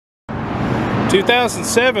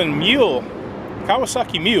2007 Mule,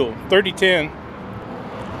 Kawasaki Mule, 3010.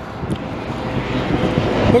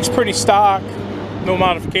 Looks pretty stock, no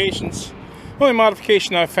modifications. The only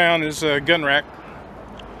modification I found is a gun rack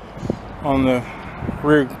on the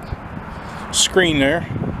rear screen there.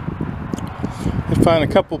 I find a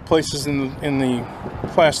couple places in the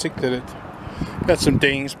plastic that it got some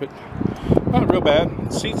dings, but not real bad.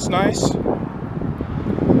 The seat's nice.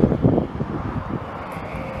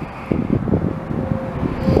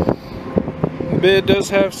 The bed does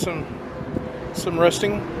have some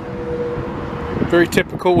rusting. Very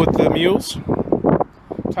typical with the mules.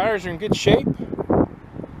 Tires are in good shape.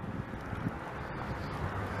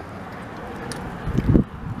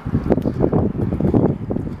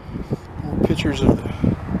 More pictures of the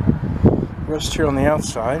rust here on the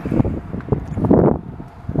outside.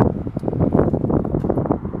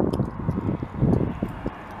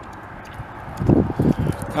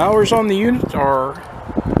 Hours on the unit are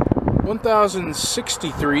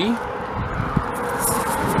 1,063.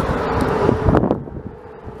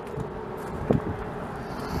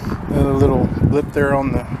 A little lip there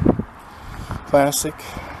on the plastic,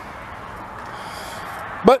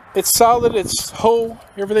 but it's solid, it's whole,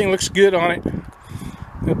 everything looks good on it.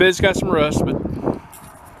 The bed's got some rust, but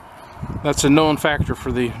that's a known factor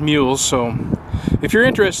for the mules. So if you're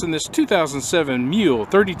interested in this 2007 Mule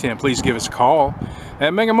 3010, please give us a call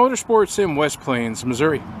at Mega Motorsports in West Plains,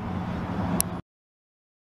 Missouri.